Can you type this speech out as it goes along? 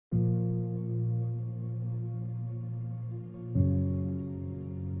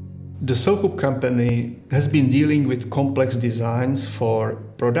The Soukup company has been dealing with complex designs for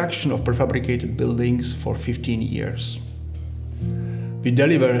production of prefabricated buildings for 15 years. We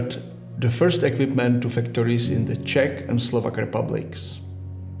delivered the first equipment to factories in the Czech and Slovak republics.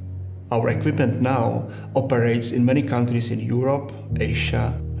 Our equipment now operates in many countries in Europe,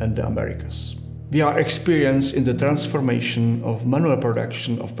 Asia, and the Americas. We are experienced in the transformation of manual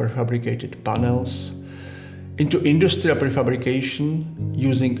production of prefabricated panels into industrial prefabrication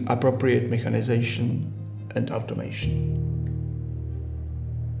using appropriate mechanization and automation.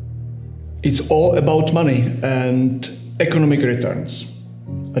 It's all about money and economic returns.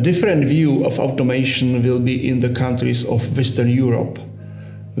 A different view of automation will be in the countries of Western Europe,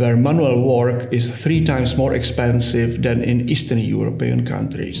 where manual work is 3 times more expensive than in Eastern European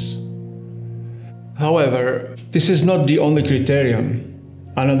countries. However, this is not the only criterion.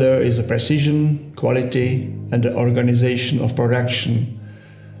 Another is the precision, quality, and the organization of production,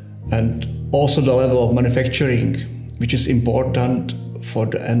 and also the level of manufacturing, which is important for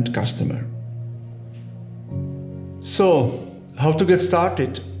the end customer. So, how to get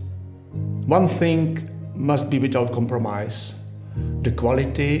started? One thing must be without compromise: the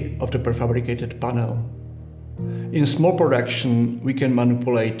quality of the prefabricated panel. In small production, we can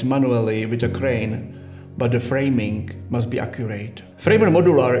manipulate manually with a crane, but the framing must be accurate. Framer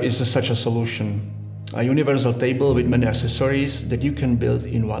Modular is such a solution, a universal table with many accessories that you can build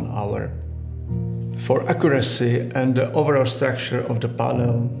in 1 hour. For accuracy and the overall structure of the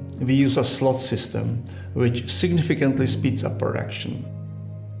panel, we use a slot system, which significantly speeds up production.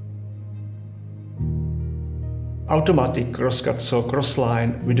 Automatic crosscut saw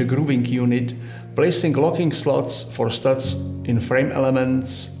Crossline with a grooving unit, placing locking slots for studs in frame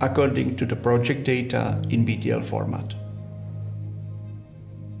elements according to the project data in BTL format.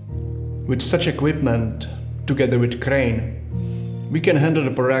 With such equipment, together with crane, we can handle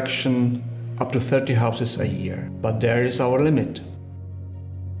the production up to 30 houses a year. But there is our limit.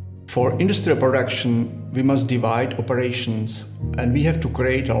 For industrial production, we must divide operations and we have to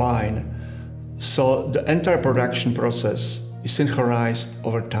create a line so the entire production process is synchronized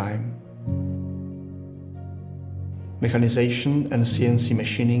over time. Mechanization and CNC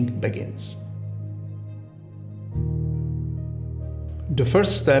machining begins. The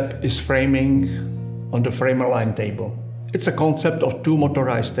first step is framing on the framer line table. It's a concept of 2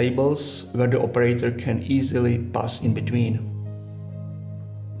 motorized tables where the operator can easily pass in between.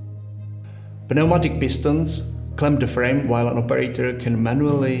 Pneumatic pistons clamp the frame while an operator can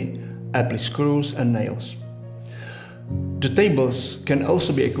manually apply screws and nails. The tables can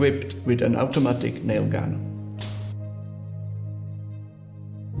also be equipped with an automatic nail gun.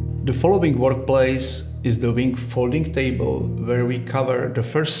 The following workplace is the wing folding table, where we cover the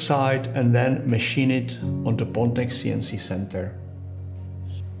first side and then machine it on the PONTEC CNC center.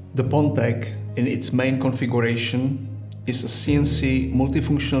 The PONTEC, in its main configuration, is a CNC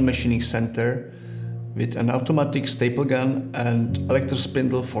multifunctional machining center with an automatic staple gun and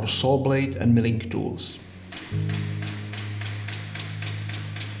electrospindle for saw blade and milling tools.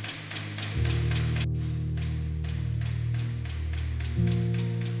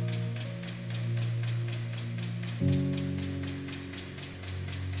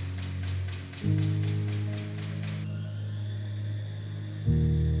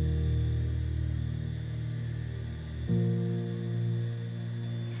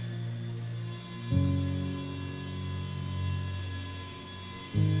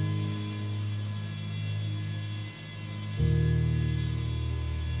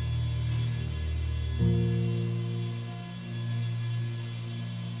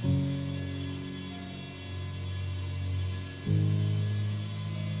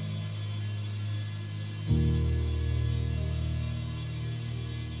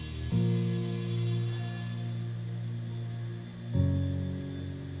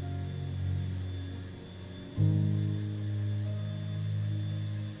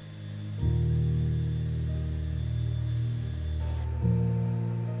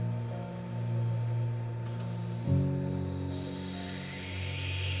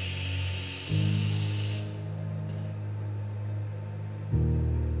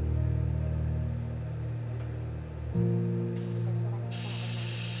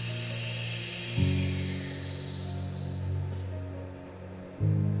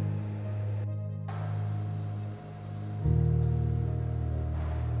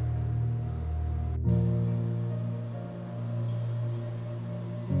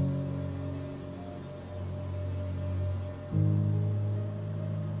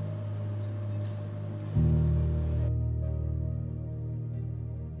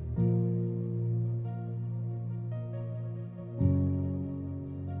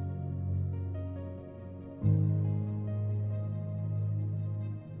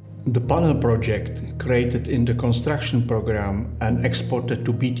 The panel project, created in the construction program and exported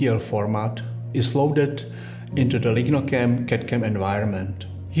to BTL format, is loaded into the LignoCAM CAD/CAM environment.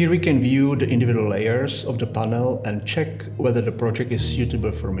 Here we can view the individual layers of the panel and check whether the project is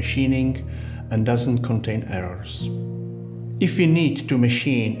suitable for machining and doesn't contain errors. If we need to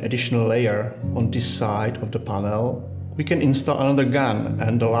machine additional layer on this side of the panel, we can install another gun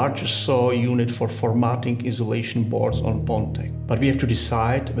and the largest saw unit for formatting isolation boards on PONTEC. But we have to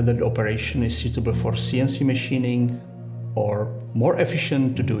decide whether the operation is suitable for CNC machining or more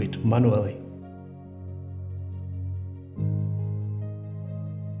efficient to do it manually.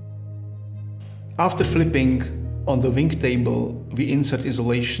 After flipping on the wing table, we insert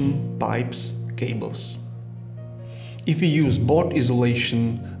isolation, pipes, cables. If we use board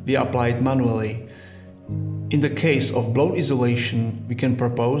isolation, we apply it manually. In the case of blown isolation, we can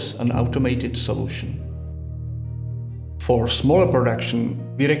propose an automated solution. For smaller production,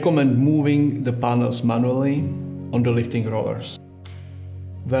 we recommend moving the panels manually on the lifting rollers.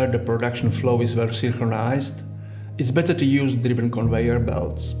 Where the production flow is well synchronized, it's better to use driven conveyor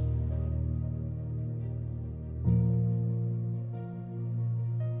belts.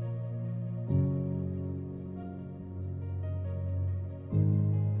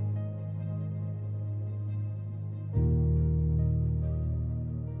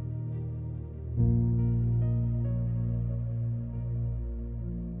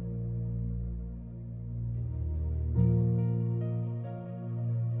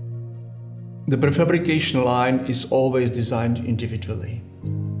 The prefabrication line is always designed individually.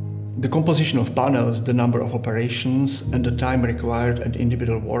 The composition of panels, the number of operations, and the time required at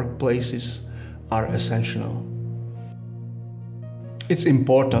individual workplaces are essential. It's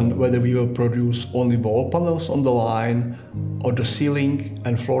important whether we will produce only wall panels on the line or the ceiling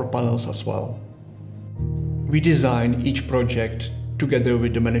and floor panels as well. We design each project together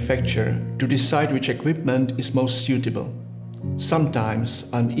with the manufacturer to decide which equipment is most suitable. Sometimes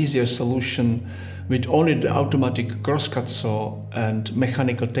an easier solution with only the automatic crosscut saw and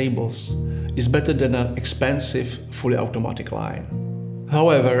mechanical tables is better than an expensive fully automatic line.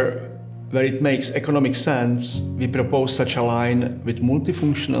 However, where it makes economic sense, we propose such a line with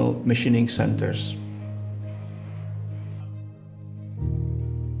multifunctional machining centers.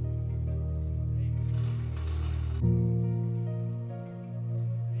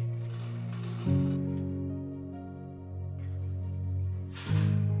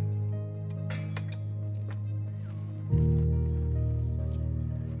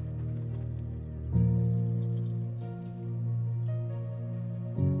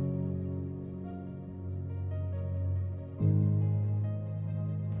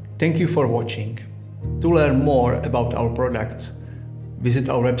 Thank you for watching. To learn more about our products, visit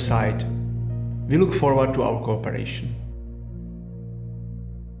our website. We look forward to our cooperation.